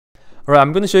Alright,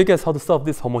 I'm going to show you guys how to solve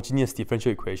this homogeneous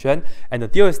differential equation. And the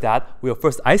deal is that we'll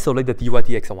first isolate the dy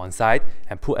dx on one side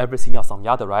and put everything else on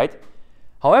the other, right?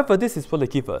 However, this is what they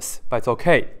give us, but it's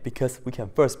okay because we can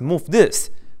first move this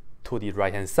to the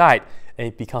right-hand side and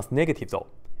it becomes negative though.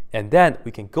 And then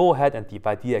we can go ahead and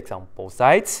divide dx on both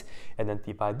sides and then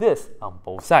divide this on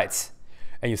both sides.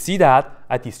 And you see that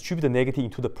I distribute the negative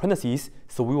into the parentheses,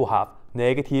 so we will have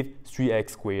negative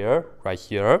 3x squared right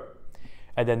here.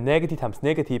 And then negative times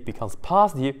negative becomes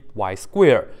positive y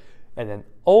squared. And then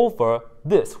over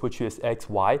this, which is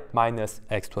xy minus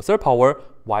x to the third power,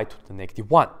 y to the negative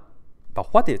 1.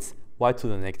 But what is y to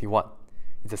the negative 1?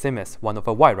 It's the same as 1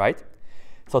 over y, right?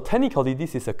 So technically,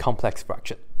 this is a complex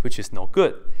fraction, which is no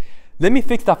good. Let me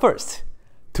fix that first.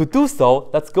 To do so,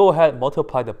 let's go ahead and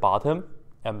multiply the bottom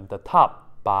and the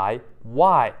top by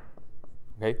y.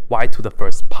 Okay, y to the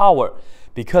first power.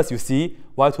 Because you see,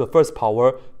 y to the first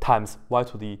power times y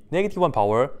to the negative 1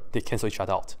 power, they cancel each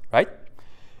other out, right?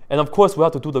 And of course, we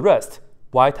have to do the rest.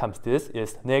 Y times this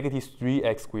is negative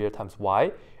 3x squared times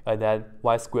y, and then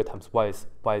y squared times y is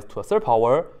y to the third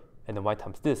power, and then y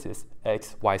times this is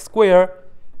xy squared.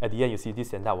 At the end, you see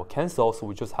this and that will cancel, so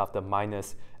we just have the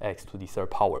minus x to the third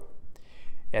power.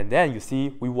 And then you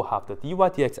see, we will have the dy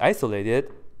dx isolated,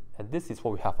 and this is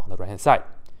what we have on the right-hand side.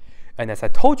 And as I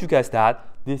told you guys that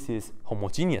this is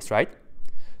homogeneous, right?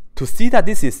 To see that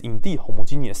this is indeed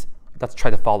homogeneous, let's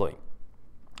try the following.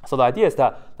 So the idea is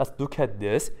that let's look at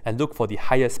this and look for the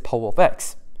highest power of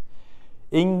x.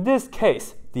 In this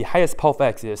case, the highest power of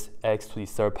x is x to the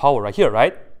third power right here,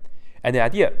 right? And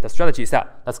the strategy is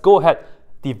that let's go ahead,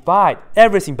 divide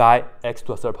everything by x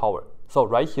to the third power. So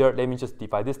right here, let me just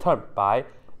divide this term by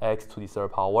x to the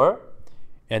third power.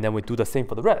 And then we do the same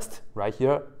for the rest. Right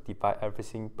here, divide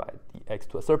everything by the x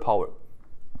to the third power.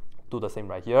 Do the same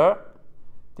right here.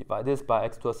 Divide this by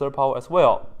x to the third power as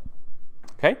well.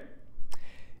 Okay?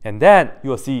 And then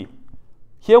you will see,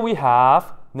 here we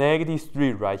have negative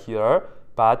 3 right here,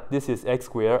 but this is x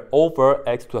squared over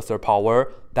x to the third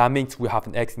power. That means we have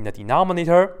an x in the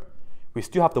denominator. We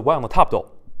still have the y on the top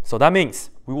though. So that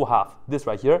means we will have this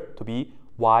right here to be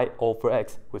y over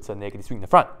x with a negative 3 in the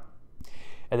front.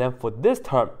 And then for this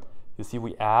term, you see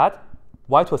we add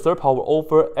y to the third power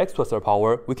over x to the third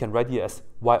power. We can write it as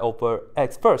y over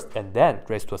x first and then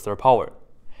raised to the third power.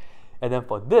 And then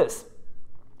for this,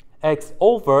 x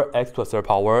over x to the third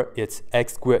power, it's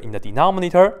x squared in the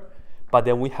denominator. But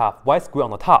then we have y squared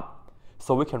on the top.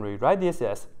 So we can rewrite this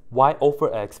as y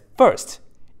over x first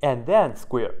and then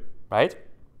square, right?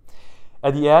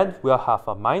 At the end, we'll have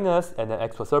a minus, and then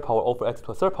x to the third power over x to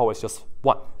the third power is just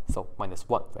 1. So minus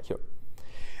 1 right here.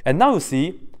 And now you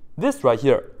see, this right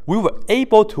here, we were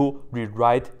able to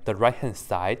rewrite the right-hand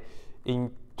side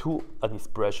into an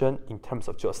expression in terms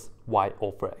of just y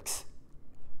over x.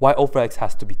 Y over x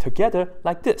has to be together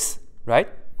like this, right?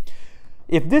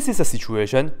 If this is a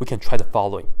situation, we can try the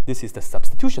following. This is the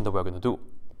substitution that we're going to do.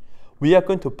 We are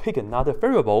going to pick another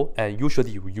variable, and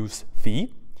usually we use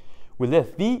v. We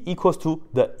let v equals to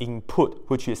the input,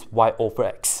 which is y over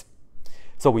x.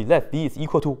 So we let v is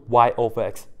equal to y over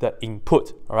x, the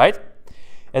input, all right?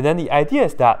 And then the idea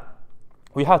is that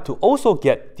we have to also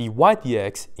get dy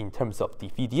dx in terms of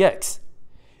dv dx.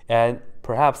 And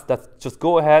perhaps let's just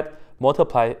go ahead,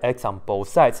 multiply x on both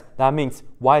sides. That means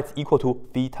y is equal to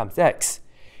v times x.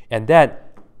 And then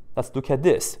let's look at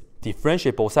this,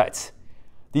 differentiate both sides.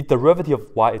 The derivative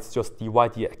of y is just dy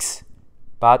dx.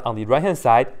 But on the right-hand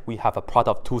side, we have a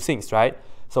product of two things, right?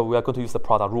 So we are going to use the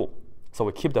product rule. So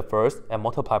we keep the first and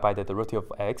multiply by the derivative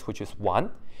of x, which is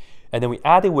 1. And then we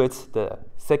add it with the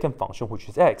second function, which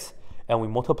is x. And we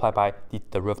multiply by the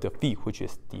derivative of v, which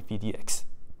is dv dx.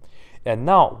 And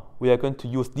now we are going to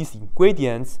use these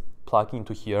ingredients, plug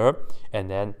into here,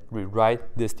 and then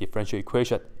rewrite this differential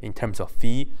equation in terms of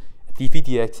v, dv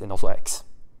dx, and also x.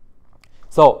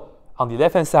 So on the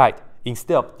left-hand side,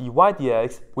 instead of dy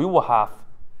dx, we will have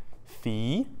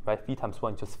v, right? V times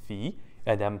 1 is just v,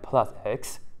 and then plus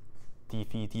x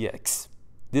dv dx.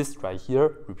 This right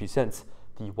here represents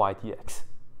dy dx.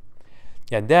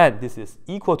 And then this is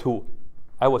equal to,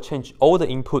 I will change all the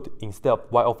input instead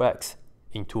of y over x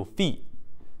into v.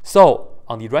 So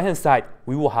on the right hand side,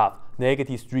 we will have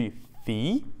negative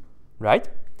 3v, right?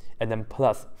 And then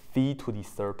plus v to the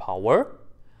third power,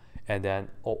 and then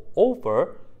all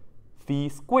over v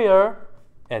squared,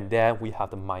 and then we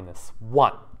have the minus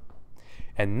 1.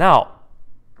 And now,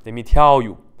 let me tell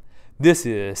you, this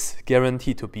is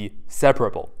guaranteed to be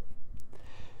separable.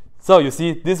 So you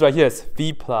see, this right here is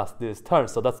v plus this term.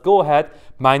 So let's go ahead,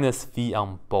 minus v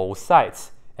on both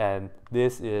sides. And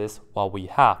this is what we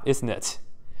have, isn't it?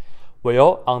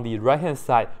 Well, on the right-hand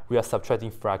side, we are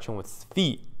subtracting fraction with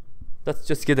v. let's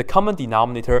just get the common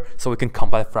denominator so we can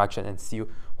combine fraction and see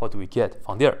what do we get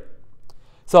from there.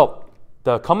 So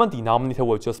the common denominator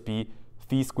will just be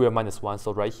phi squared minus 1.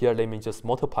 So right here, let me just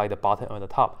multiply the bottom and the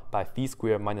top by phi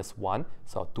squared minus 1.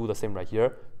 So I'll do the same right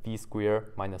here, phi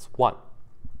squared minus 1.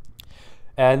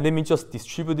 And let me just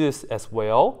distribute this as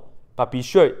well, but be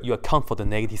sure you account for the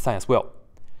negative sign as well.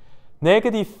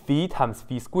 Negative phi times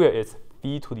phi squared is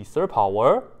phi to the third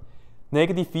power.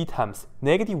 Negative phi times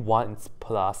negative 1 is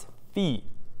plus phi.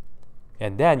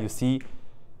 And then you see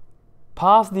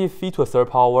positive phi to a third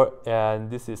power,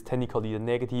 and this is technically the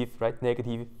negative, right?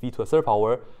 Negative phi to a third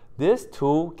power. These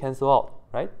two cancel out,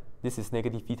 right? This is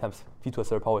negative phi times phi to a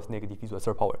third power is negative phi to a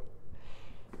third power.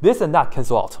 This and that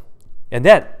cancel out. And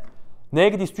then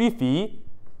negative 3 phi,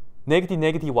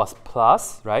 negative was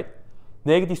plus, right?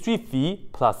 Negative 3 phi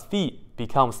plus phi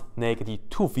becomes negative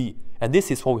 2 phi. And this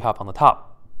is what we have on the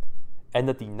top. And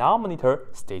the denominator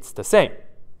stays the same.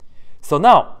 So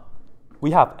now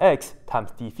we have x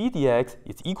times d phi dx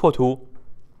is equal to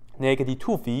negative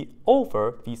 2 phi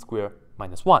over phi squared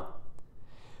minus 1.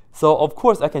 So of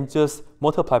course I can just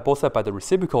multiply both sides by the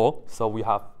reciprocal. So we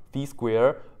have phi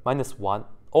squared minus 1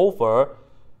 over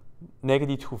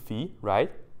negative 2 phi,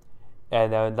 right?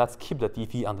 And then let's keep the d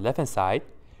phi on the left hand side.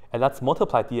 And let's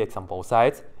multiply dx on both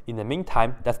sides. In the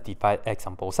meantime, let's divide x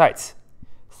on both sides.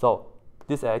 So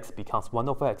this x becomes 1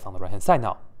 over x on the right hand side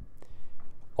now.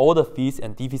 All the phis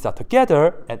and dphis are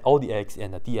together, and all the x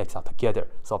and the dx are together.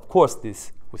 So of course,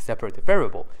 this will separate the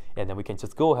variable. And then we can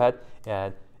just go ahead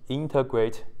and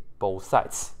integrate both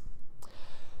sides.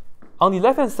 On the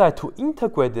left-hand side, to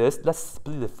integrate this, let's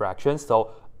split the fraction.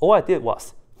 So all I did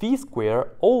was phi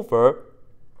squared over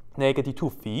negative 2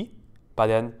 phi. But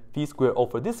then phi squared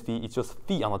over this phi is just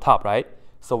phi on the top, right?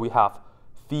 So we have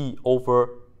phi over,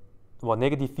 well,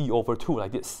 negative phi over 2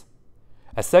 like this.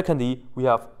 And secondly, we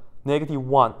have negative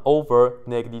 1 over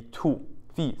negative 2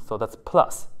 phi. So that's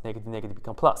plus. Negative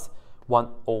become plus. 1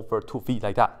 over 2 phi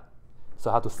like that.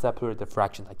 So I have to separate the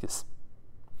fraction like this.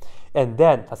 And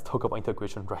then let's talk about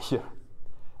integration right here.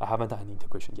 I haven't done any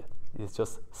integration yet. It's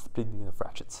just splitting the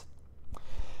fractions.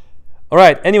 All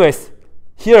right, anyways,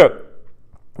 here,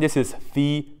 this is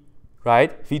phi,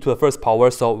 right? Phi to the first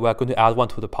power. So we're going to add 1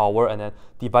 to the power and then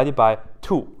divide it by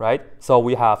 2, right? So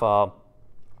we have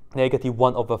negative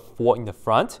 1 over 4 in the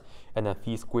front, and then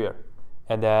phi squared.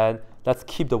 And then let's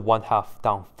keep the 1/2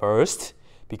 down first,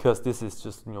 because this is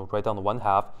just, right down the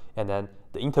 1/2. And then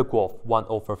the integral of 1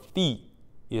 over phi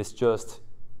is just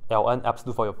ln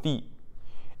absolute value of phi.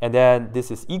 And then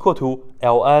this is equal to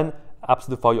ln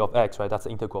absolute value of x, right? That's the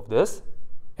integral of this.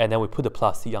 And then we put the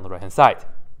plus c on the right-hand side.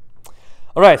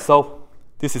 All right, so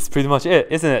this is pretty much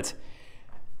it, isn't it?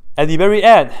 At the very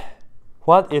end,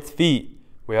 what is phi?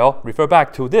 Well, refer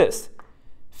back to this.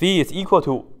 Phi is equal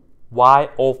to y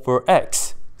over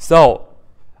x. So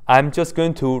I'm just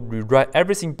going to rewrite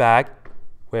everything back.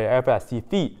 Wherever I see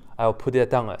phi, I will put it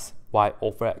down as y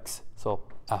over x. So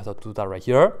I have to do that right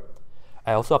here.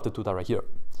 I also have to do that right here.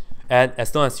 And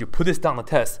as long as you put this down on the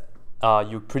test,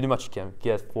 you pretty much can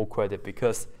get full credit,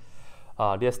 because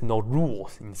there's no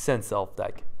rules in the sense of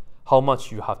like how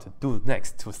much you have to do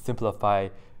next to simplify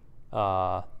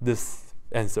this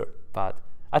answer. But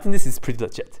I think this is pretty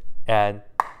legit. And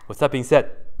with that being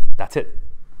said, that's it.